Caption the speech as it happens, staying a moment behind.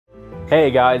Hey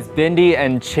guys, Bindi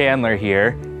and Chandler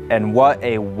here, and what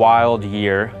a wild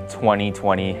year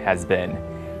 2020 has been.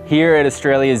 Here at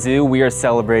Australia Zoo, we are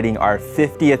celebrating our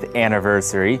 50th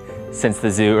anniversary since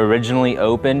the zoo originally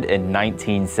opened in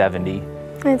 1970.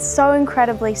 It's so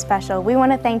incredibly special. We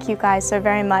want to thank you guys so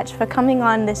very much for coming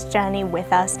on this journey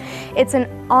with us. It's an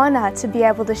honor to be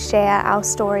able to share our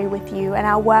story with you and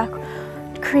our work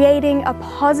creating a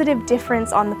positive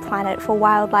difference on the planet for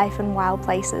wildlife and wild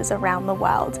places around the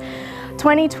world.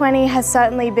 2020 has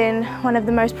certainly been one of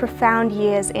the most profound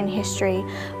years in history,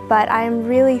 but I am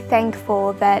really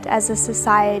thankful that as a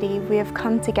society we have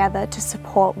come together to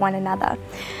support one another.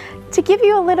 To give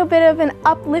you a little bit of an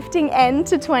uplifting end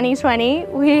to 2020,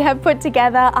 we have put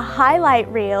together a highlight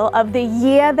reel of the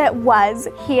year that was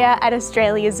here at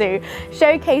Australia Zoo,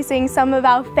 showcasing some of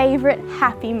our favourite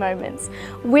happy moments.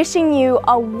 Wishing you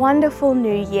a wonderful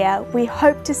new year. We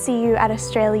hope to see you at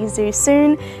Australia Zoo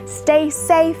soon. Stay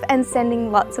safe and sending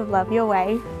lots of love your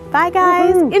way. Bye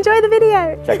guys, enjoy the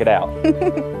video. Check it out.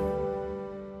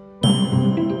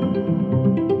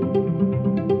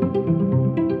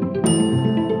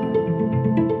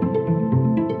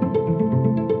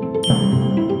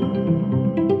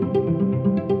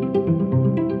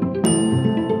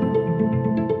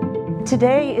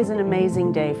 Today is an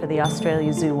amazing day for the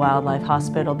Australia Zoo Wildlife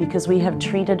Hospital because we have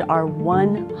treated our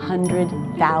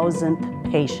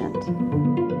 100,000th patient.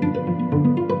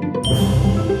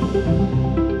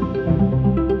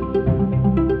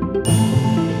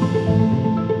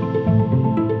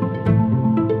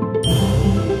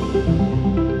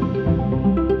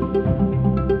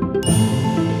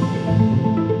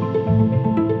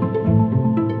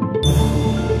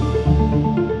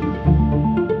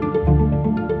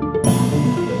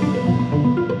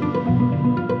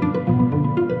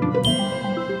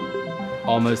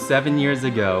 Almost 7 years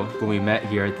ago, when we met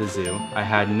here at the zoo, I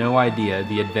had no idea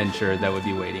the adventure that would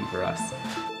be waiting for us.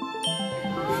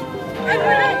 I don't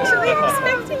actually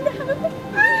expect